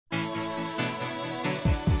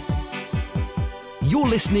You're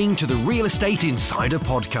listening to the Real Estate Insider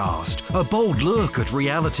Podcast, a bold look at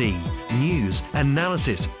reality, news,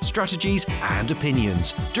 analysis, strategies, and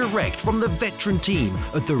opinions, direct from the veteran team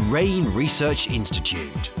at the REI Research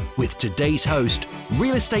Institute. With today's host,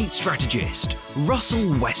 real estate strategist,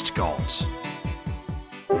 Russell Westcott.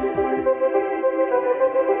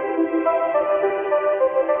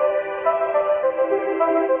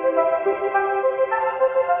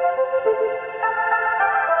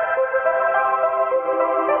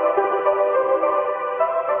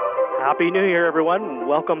 Happy New Year, everyone.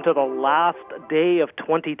 Welcome to the last day of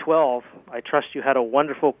 2012. I trust you had a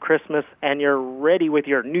wonderful Christmas and you're ready with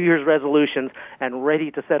your New Year's resolutions and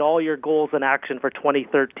ready to set all your goals in action for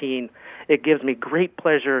 2013. It gives me great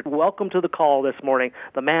pleasure. Welcome to the call this morning,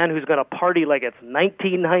 the man who's going to party like it's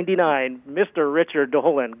 1999, Mr. Richard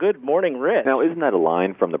Dolan. Good morning, Rich. Now, isn't that a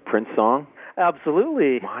line from the Prince song?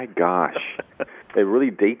 Absolutely. My gosh. It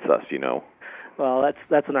really dates us, you know. Well,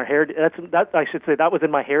 that's in our hair. I should say that was in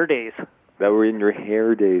my hair days. That were in your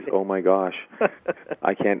hair days. Oh my gosh.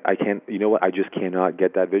 I can't. You know what? I just cannot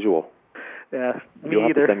get that visual. Yeah, me You'll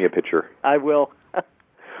have either. to send me a picture. I will.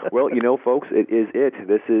 Well, you know, folks,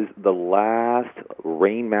 This is the last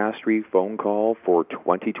REI Mastery phone call for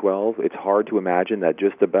 2012. It's hard to imagine that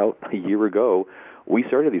just about a year ago, we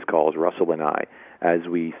started these calls, Russell and I, as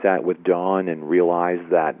we sat with Don and realized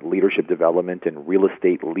that leadership development and real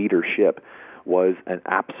estate leadership was an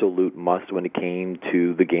absolute must when it came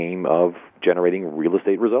to the game of generating real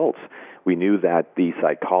estate results. We knew that the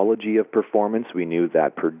psychology of performance, we knew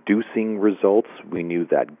that producing results, we knew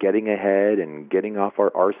that getting ahead and getting off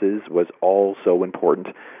our arses was all so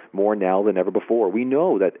important, more now than ever before. We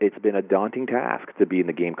know that it's been a daunting task to be in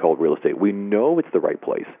the game called real estate. We know it's the right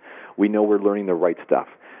place. We know we're learning the right stuff.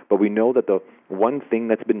 But we know that the one thing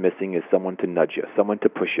that's been missing is someone to nudge you, someone to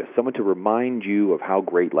push you, someone to remind you of how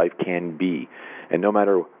great life can be. And no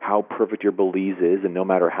matter how perfect your Belize is, and no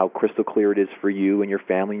matter how crystal clear it is for you and your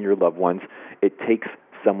family and your loved ones, it takes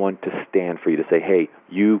someone to stand for you to say, hey,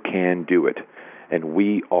 you can do it, and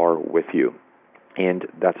we are with you. And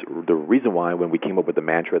that's the reason why when we came up with the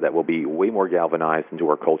mantra that will be way more galvanized into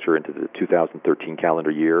our culture into the 2013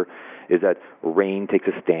 calendar year is that REI takes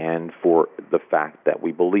a stand for the fact that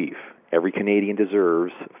we believe every Canadian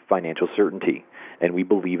deserves financial certainty, and we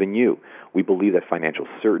believe in you. We believe that financial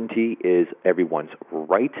certainty is everyone's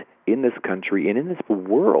right in this country and in this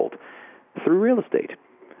world through real estate.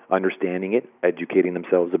 Understanding it, educating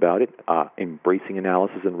themselves about it, embracing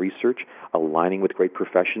analysis and research, aligning with great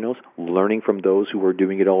professionals, learning from those who are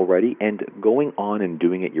doing it already, and going on and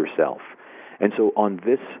doing it yourself. And so on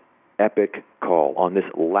this epic call, on this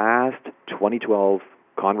last 2012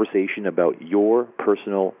 conversation about your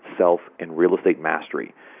personal self and real estate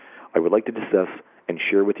mastery, I would like to discuss and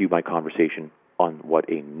share with you my conversation on what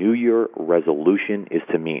a New Year resolution is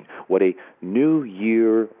to mean, what a New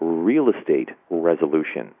Year real estate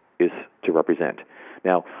resolution is to represent.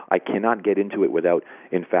 Now, I cannot get into it without,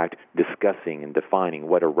 in fact, discussing and defining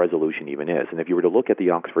what a resolution even is. And if you were to look at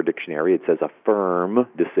the Oxford Dictionary, it says a firm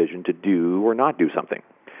decision to do or not do something.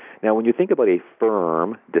 Now, when you think about a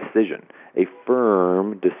firm decision,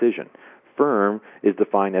 firm is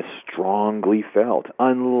defined as strongly felt,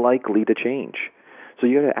 unlikely to change. So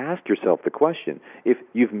you got to ask yourself the question, if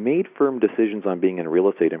you've made firm decisions on being in real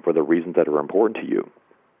estate and for the reasons that are important to you,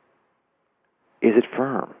 is it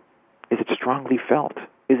firm? Is it strongly felt?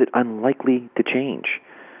 Is it unlikely to change?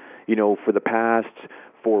 You know, for the past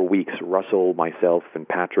 4 weeks, Russell, myself, and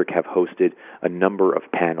Patrick have hosted a number of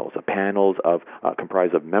panels,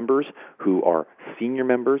 comprised of members who are senior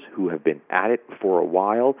members who have been at it for a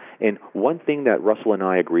while. And one thing that Russell and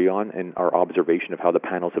I agree on in our observation of how the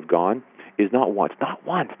panels have gone is not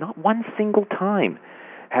one single time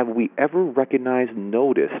have we ever recognized,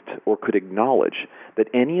 noticed, or could acknowledge that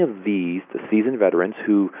any of these, the seasoned veterans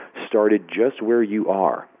who started just where you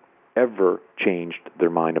are, ever changed their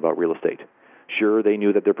mind about real estate. Sure, they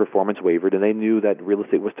knew that their performance wavered, and they knew that real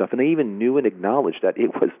estate was tough, and they even knew and acknowledged that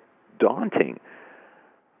it was daunting.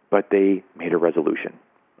 But they made a resolution,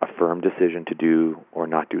 a firm decision to do or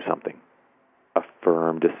not do something. A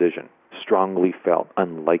firm decision, strongly felt,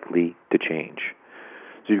 unlikely to change.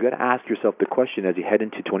 So you've got to ask yourself the question as you head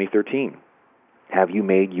into 2013. Have you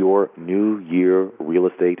made your New Year real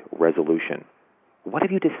estate resolution? What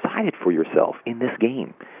have you decided for yourself in this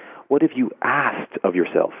game? What have you asked of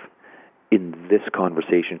yourself in this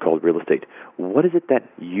conversation called real estate? What is it that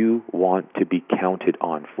you want to be counted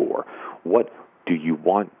on for? What do you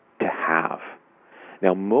want to have?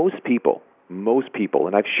 Now, most people,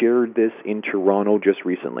 and I've shared this in Toronto just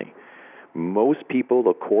recently, Most people,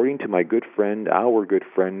 according to my good friend, our good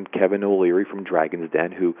friend, Kevin O'Leary from Dragon's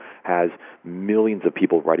Den, who has millions of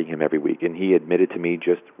people writing him every week, and he admitted to me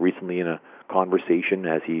just recently in a conversation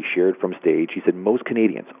as he shared from stage, he said most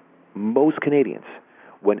Canadians,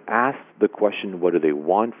 when asked the question, what do they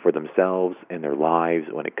want for themselves and their lives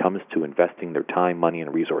when it comes to investing their time, money,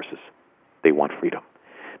 and resources, they want freedom.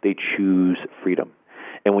 They choose freedom.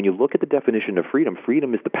 And when you look at the definition of freedom,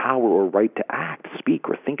 freedom is the power or right to act, speak,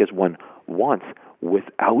 or think as one wants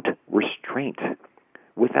without restraint.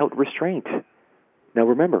 Without restraint. Now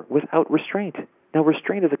remember, without restraint. Now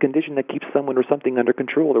restraint is a condition that keeps someone or something under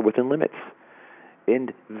control or within limits.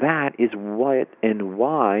 And that is what and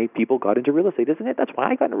why people got into real estate, isn't it? That's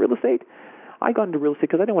why I got into real estate. I got into real estate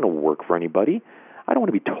because I didn't want to work for anybody. I don't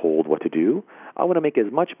want to be told what to do. I want to make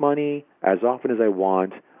as much money as often as I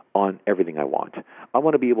want on everything I want. I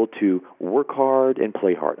want to be able to work hard and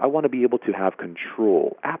play hard. I want to be able to have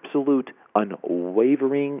control, absolute,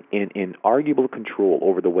 unwavering, and inarguable control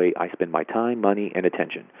over the way I spend my time, money, and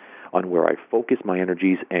attention, on where I focus my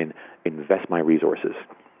energies and invest my resources.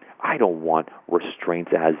 I don't want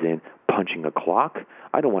restraints as in punching a clock.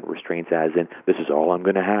 I don't want restraints as in this is all I'm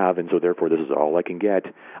going to have, and so therefore this is all I can get.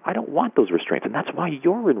 I don't want those restraints, and that's why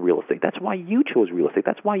you're in real estate. That's why you chose real estate.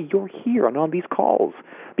 That's why you're here and on these calls,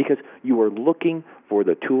 because you are looking for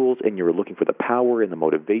the tools and you're looking for the power and the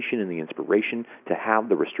motivation and the inspiration to have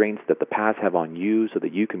the restraints that the past have on you so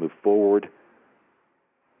that you can move forward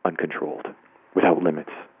uncontrolled, without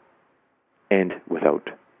limits, and without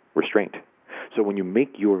restraint. So when you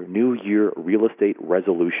make your New Year real estate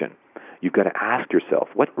resolution, you've got to ask yourself,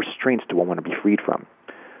 what restraints do I want to be freed from?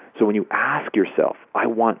 So when you ask yourself, I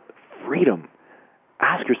want freedom,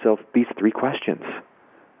 ask yourself these three questions.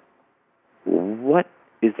 What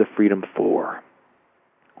is the freedom for?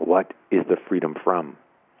 What is the freedom from?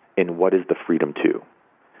 And what is the freedom to?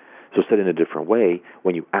 So said in a different way,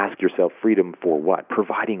 when you ask yourself freedom for what?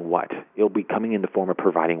 Providing what? It'll be coming in the form of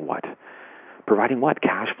providing what? Providing what?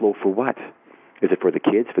 Cash flow for what? Is it for the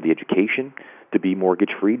kids, for the education, to be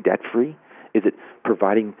mortgage-free, debt-free? Is it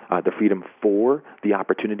providing the freedom for the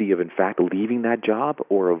opportunity of, in fact, leaving that job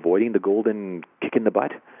or avoiding the golden kick in the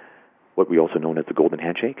butt, what we also know as the golden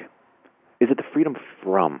handshake? Is it the freedom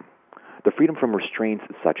from? The freedom from restraints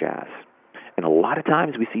such as, and a lot of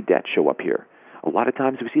times we see debt show up here. A lot of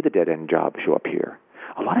times we see the dead-end job show up here.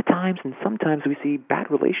 A lot of times and sometimes we see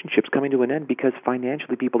bad relationships coming to an end because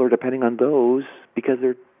financially people are depending on those because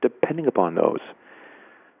they're depending upon those.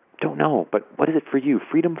 Don't know, but what is it for you?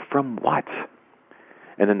 Freedom from what?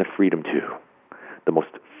 And then the freedom to, the most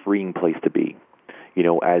freeing place to be. You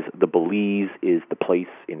know, as the Belize is the place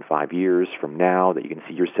in 5 years from now that you can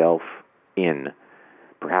see yourself in,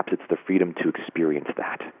 perhaps it's the freedom to experience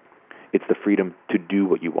that. It's the freedom to do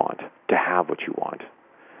what you want, to have what you want.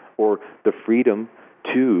 Or the freedom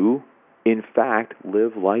to, in fact,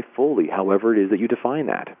 live life fully, however it is that you define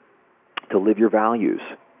that. To live your values,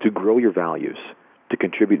 to grow your values, to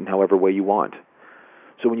contribute in however way you want.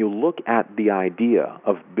 So when you look at the idea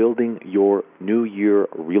of building your New Year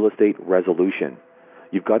real estate resolution,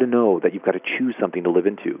 you've got to know that you've got to choose something to live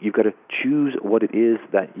into. You've got to choose what it is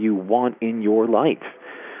that you want in your life.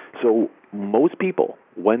 So most people,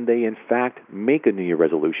 when they in fact make a New Year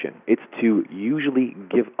resolution, it's to usually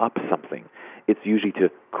give up something. It's usually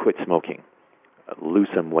to quit smoking, lose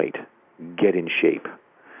some weight, get in shape.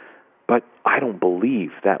 But I don't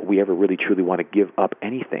believe that we ever really truly want to give up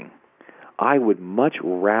anything. I would much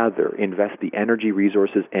rather invest the energy,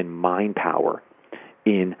 resources, and mind power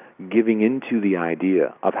in giving into the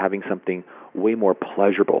idea of having something way more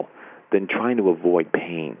pleasurable than trying to avoid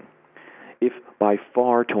pain. If by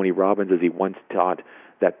far, Tony Robbins, as he once taught,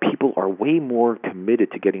 that people are way more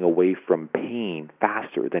committed to getting away from pain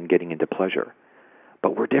faster than getting into pleasure.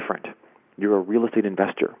 But we're different. You're a real estate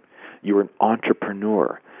investor. You're an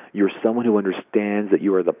entrepreneur. You're someone who understands that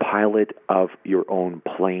you are the pilot of your own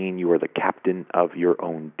plane. You are the captain of your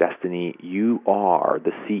own destiny. You are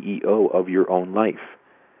the CEO of your own life.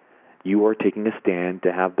 You are taking a stand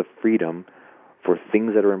to have the freedom for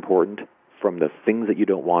things that are important from the things that you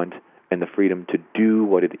don't want, and the freedom to do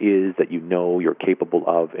what it is that you know you're capable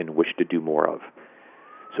of and wish to do more of.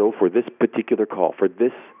 So for this particular call, for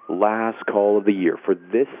this last call of the year, for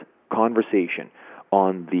this conversation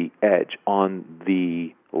on the edge, on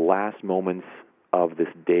the last moments of this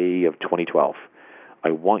day of 2012,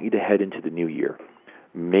 I want you to head into the new year,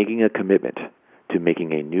 making a commitment to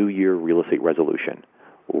making a New Year real estate resolution.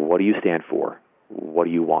 What do you stand for? What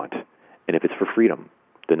do you want? And if it's for freedom,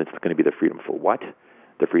 then it's going to be the freedom for what,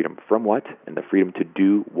 the freedom from what, and the freedom to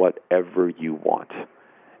do whatever you want.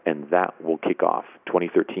 And that will kick off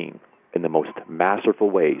 2013 in the most masterful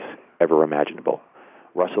ways ever imaginable.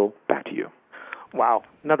 Russell, back to you. Wow,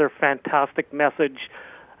 another fantastic message.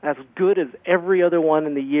 As good as every other one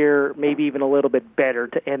in the year, maybe even a little bit better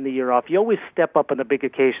to end the year off. You always step up on the big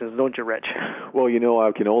occasions, don't you, Rich? Well,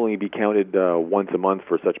 I can only be counted once a month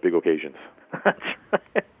for such big occasions. That's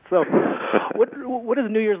right. So what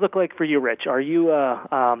does New Year's look like for you, Rich? Are you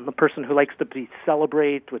a person who likes to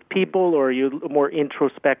celebrate with people, or are you more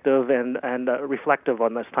introspective and reflective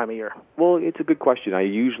on this time of year? Well, it's a good question. I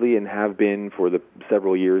usually and have been for the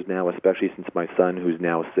several years now, especially since my son, who's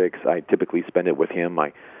now 6, I typically spend it with him.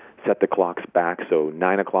 I set the clocks back, so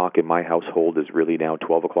 9 o'clock in my household is really now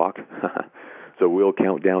 12 o'clock. So we'll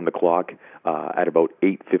count down the clock at about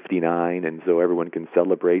 8:59, and so everyone can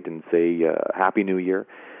celebrate and say Happy New Year.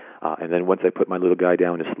 And then once I put my little guy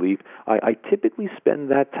down to sleep, I typically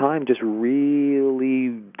spend that time just really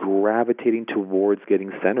gravitating towards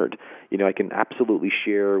getting centered. I can absolutely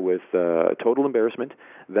share with total embarrassment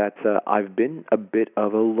that I've been a bit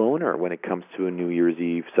of a loner when it comes to a New Year's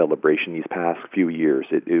Eve celebration these past few years.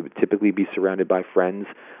 It would typically be surrounded by friends.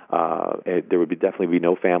 There would definitely be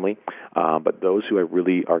no family, but those who I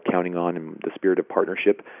really are counting on in the spirit of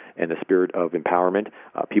partnership and the spirit of empowerment,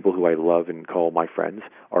 people who I love and call my friends,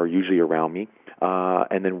 are usually around me.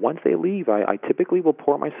 And then once they leave, I typically will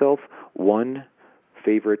pour myself one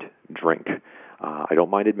favorite drink. I don't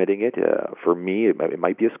mind admitting it. For me, it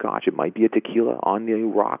might be a scotch. It might be a tequila on the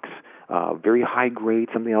rocks, very high grade,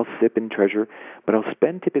 something I'll sip and treasure. But I'll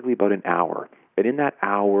spend typically about an hour. And in that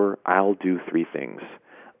hour, I'll do 3 things.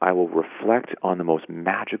 I will reflect on the most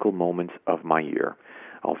magical moments of my year.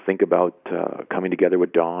 I'll think about coming together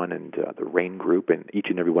with Dawn and the Reign Group and each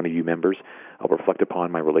and every one of you members. I'll reflect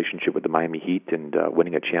upon my relationship with the Miami Heat and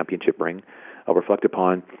winning a championship ring. I'll reflect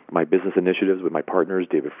upon my business initiatives with my partners,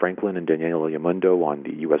 David Franklin and Daniela Yamundo, on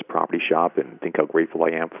the U.S. Property Shop, and think how grateful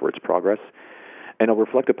I am for its progress. And I'll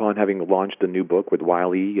reflect upon having launched a new book with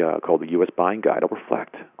Wiley called The U.S. Buying Guide. I'll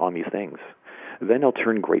reflect on these things. Then I'll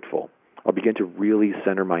turn grateful. I'll begin to really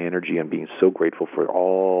center my energy on being so grateful for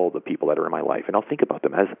all the people that are in my life. And I'll think about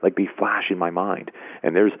them as like they flash in my mind.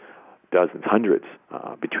 And there's dozens, hundreds,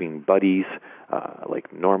 between buddies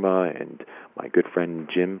like Norma and my good friend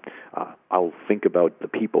Jim. I'll think about the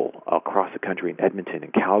people across the country in Edmonton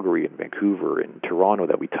and Calgary and Vancouver and Toronto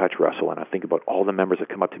that we touch, Russell. And I think about all the members that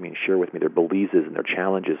come up to me and share with me their beliefs and their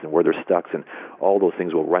challenges and where they're stuck. And all those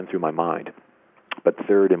things will run through my mind. But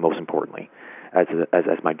third and most importantly, as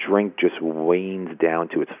my drink just wanes down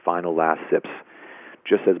to its final last sips,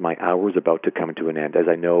 just as my hour is about to come to an end, as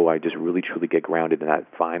I know I just really truly get grounded in that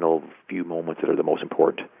final few moments that are the most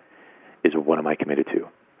important, is what am I committed to?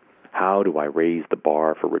 How do I raise the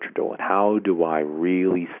bar for Richard Dolan? How do I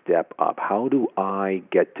really step up? How do I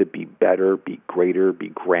get to be better, be greater, be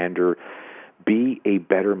grander, be a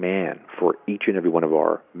better man for each and every one of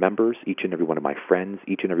our members, each and every one of my friends,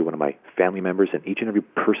 each and every one of my family members, and each and every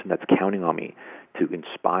person that's counting on me to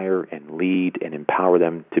inspire and lead and empower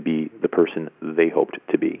them to be the person they hoped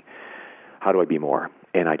to be? How do I be more?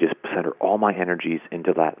 And I just center all my energies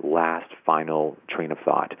into that last final train of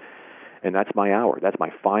thought. And that's my hour. That's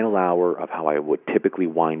my final hour of how I would typically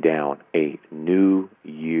wind down a New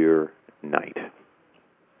Year night.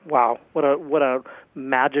 Wow, what a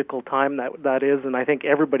magical time that is, and I think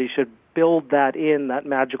everybody should build that in, that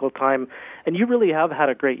magical time. And you really have had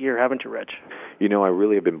a great year, haven't you, Rich? I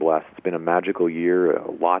really have been blessed. It's been a magical year,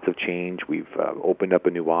 lots of change. We've opened up a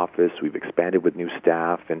new office. We've expanded with new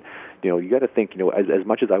staff. And, you got to think, as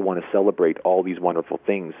much as I want to celebrate all these wonderful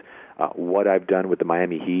things, what I've done with the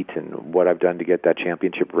Miami Heat and what I've done to get that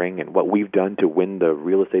championship ring and what we've done to win the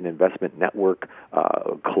Real Estate Investment Network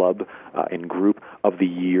Club and Group of the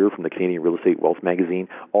Year from the Canadian Real Estate Wealth Magazine,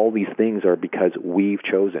 all these things are because we've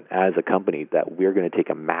chosen as a company that we're going to take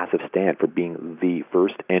a massive stand for being the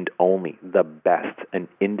first and only, the best, an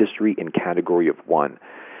industry and category of one.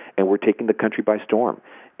 And we're taking the country by storm.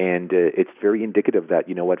 And it's very indicative that,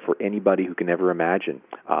 for anybody who can ever imagine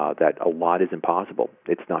that a lot is impossible,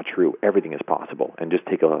 it's not true. Everything is possible. And just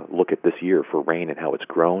take a look at this year for Reign and how it's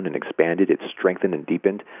grown and expanded. It's strengthened and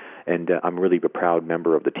deepened. And I'm really a proud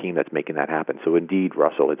member of the team that's making that happen. So indeed,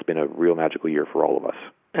 Russell, it's been a real magical year for all of us.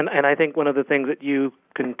 And I think one of the things that you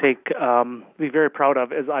can be very proud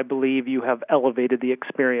of is I believe you have elevated the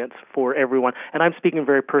experience for everyone. And I'm speaking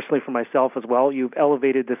very personally for myself as well. You've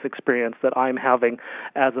elevated this experience that I'm having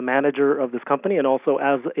as a manager of this company and also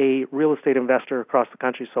as a real estate investor across the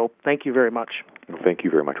country. So thank you very much. Thank you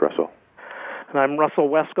very much, Russell. And I'm Russell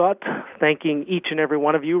Westcott, thanking each and every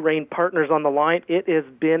one of you, Reign partners on the line. It has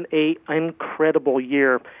been an incredible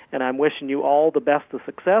year, and I'm wishing you all the best of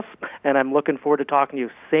success, and I'm looking forward to talking to you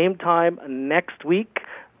same time next week.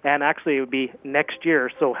 and actually it would be next year.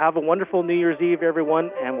 So have a wonderful New Year's Eve,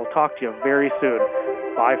 everyone, and we'll talk to you very soon.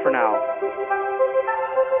 Bye for now.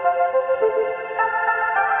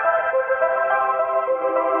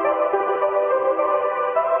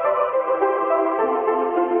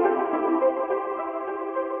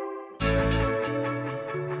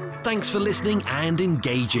 Thanks for listening and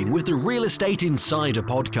engaging with the Real Estate Insider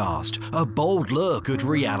podcast, a bold look at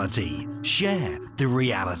reality. Share the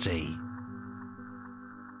reality.